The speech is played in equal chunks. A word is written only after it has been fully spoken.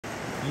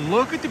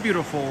Look at the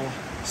beautiful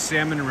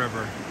Salmon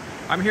River.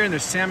 I'm here in the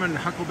Salmon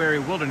Huckleberry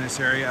Wilderness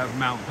area of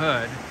Mount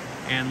Hood,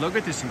 and look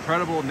at this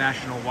incredible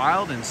national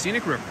wild and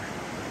scenic river.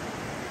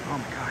 Oh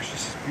my gosh,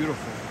 this is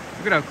beautiful.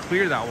 Look at how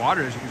clear that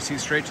water is. You can see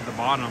straight to the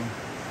bottom.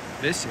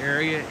 This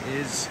area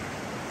is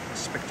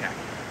spectacular.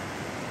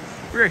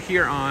 We're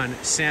here on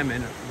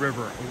Salmon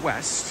River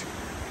West,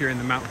 here in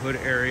the Mount Hood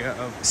area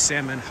of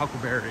Salmon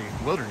Huckleberry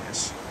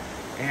Wilderness.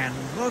 And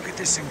look at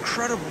this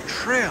incredible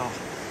trail.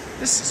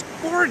 This is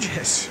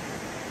gorgeous.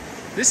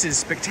 This is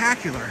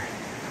spectacular.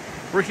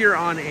 We're here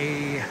on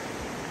a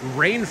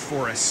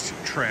rainforest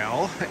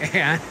trail,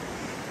 and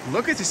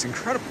look at this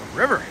incredible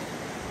river,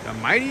 the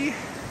mighty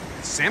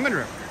Salmon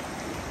River.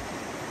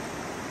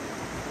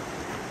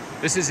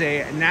 This is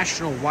a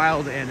national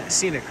wild and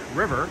scenic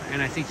river,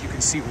 and I think you can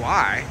see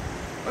why.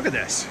 Look at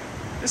this.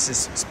 This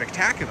is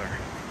spectacular.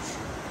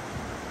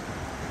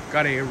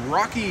 Got a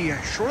rocky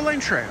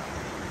shoreline trail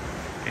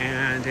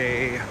and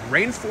a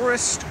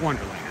rainforest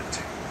wonderland.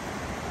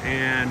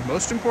 And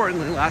most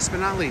importantly, last but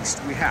not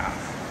least, we have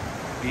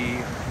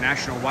the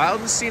National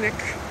Wild and Scenic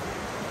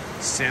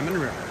Salmon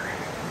River.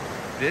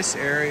 This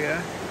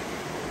area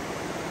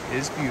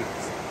is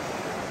beautiful.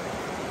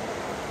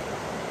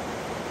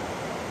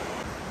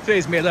 Today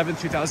is May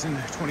 11th,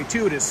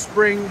 2022. It is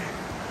spring.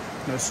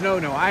 No snow,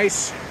 no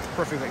ice.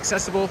 Perfectly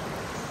accessible.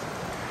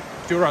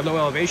 Due to our low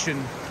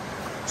elevation,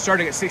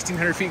 starting at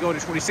 1,600 feet, going to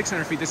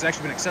 2,600 feet, this has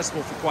actually been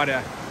accessible for quite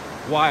a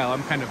while.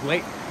 I'm kind of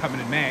late coming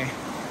in May.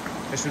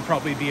 This would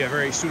probably be a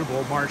very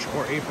suitable March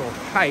or April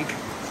hike.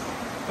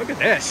 Look at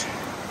this.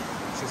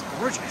 This is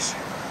gorgeous.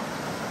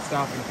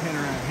 Stop and pin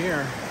around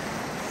here.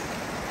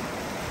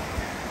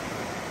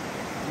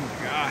 Oh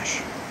my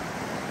gosh.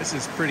 This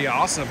is pretty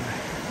awesome.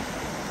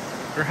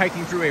 We're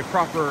hiking through a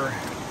proper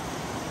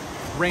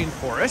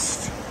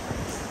rainforest.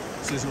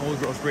 This is an old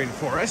growth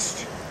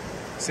rainforest,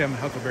 Salmon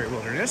Huckleberry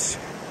Wilderness.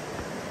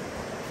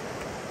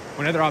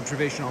 One other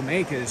observation I'll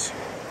make is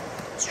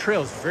this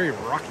trail is very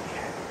rocky.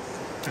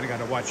 Kind of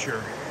got to watch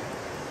your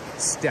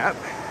step.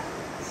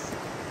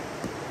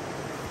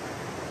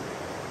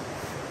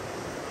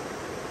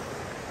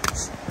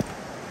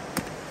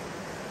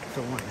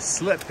 Don't want to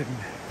slip and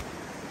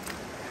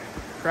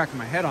crack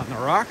my head on the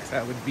rock.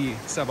 That would be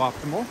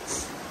suboptimal.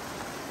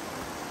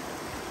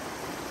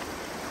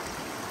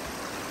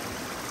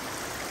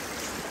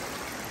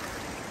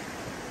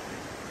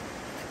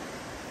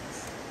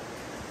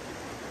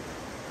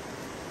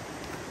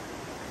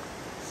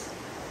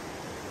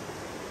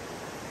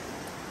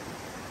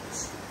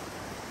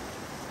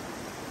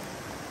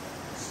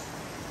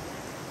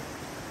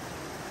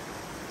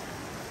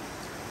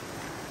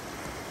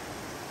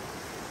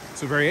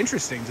 So very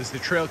interesting. Does the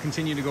trail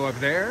continue to go up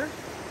there,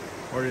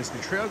 or does the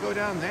trail go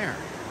down there?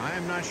 I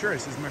am not sure.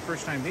 This is my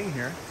first time being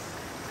here.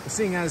 But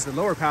seeing as the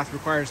lower path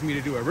requires me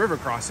to do a river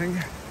crossing,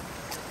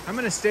 I'm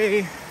going to stay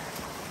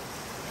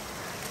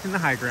in the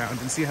high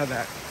ground and see how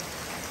that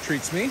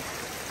treats me.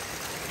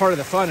 Part of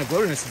the fun of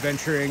wilderness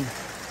adventuring,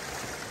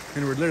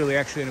 and we're literally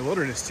actually in a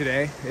wilderness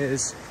today,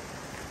 is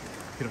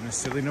you don't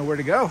necessarily know where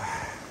to go.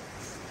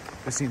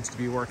 This seems to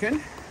be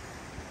working.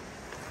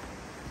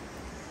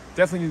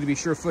 Definitely need to be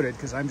sure-footed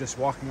because I'm just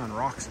walking on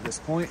rocks at this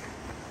point.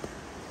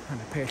 Trying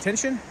to pay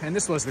attention, and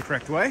this was the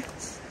correct way.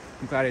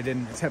 I'm glad I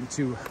didn't attempt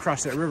to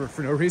cross that river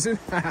for no reason.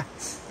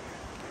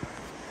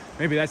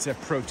 Maybe that's a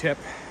pro tip.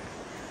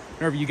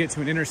 Whenever you get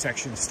to an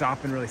intersection,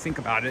 stop and really think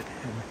about it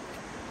and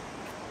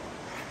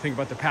think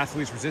about the path of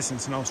least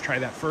resistance, and always try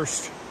that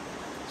first.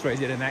 That's what I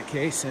did in that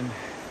case, and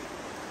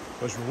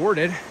was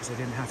rewarded because I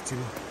didn't have to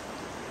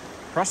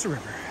cross the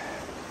river,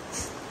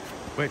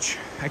 which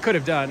I could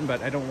have done,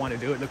 but I don't want to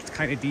do it. It looked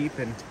kind of deep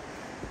and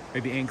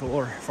maybe ankle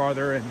or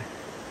farther, and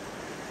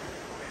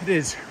it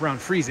is around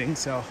freezing,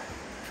 so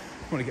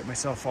I want to get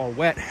myself all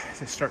wet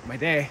to start my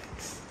day.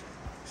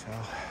 So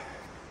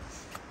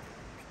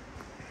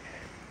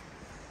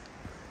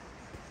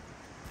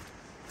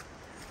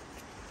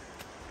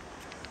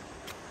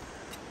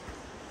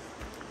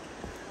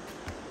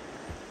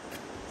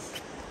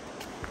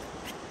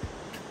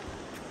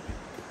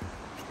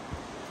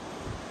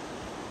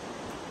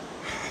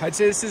I'd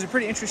say this is a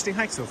pretty interesting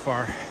hike so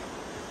far,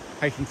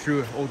 hiking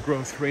through Old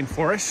Growth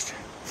Rainforest.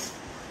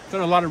 Done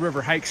a lot of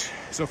river hikes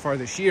so far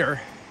this year.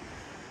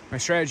 My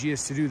strategy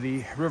is to do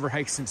the river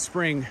hikes in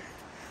spring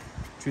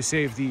to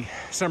save the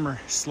summer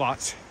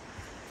slots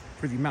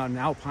for the mountain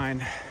alpine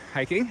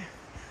hiking.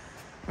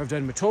 I've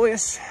done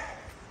Metolius,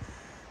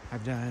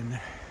 I've done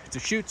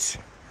Deschutes,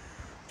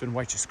 I've done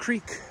White's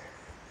Creek,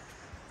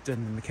 I've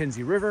done the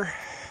Mackenzie River.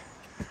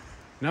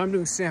 Now I'm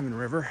doing Salmon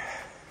River.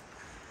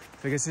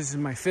 So I guess this is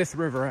my 5th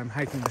river I'm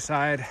hiking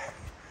beside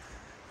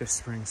this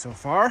spring so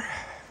far.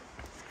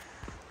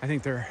 I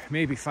think they're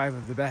maybe 5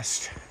 of the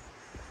best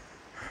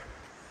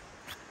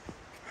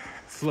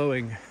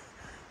flowing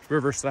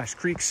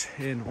river/creeks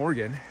in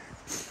Oregon.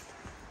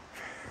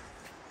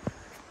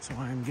 So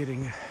I'm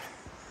getting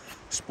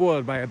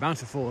spoiled by a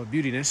bountiful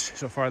beautiness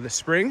so far this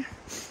spring.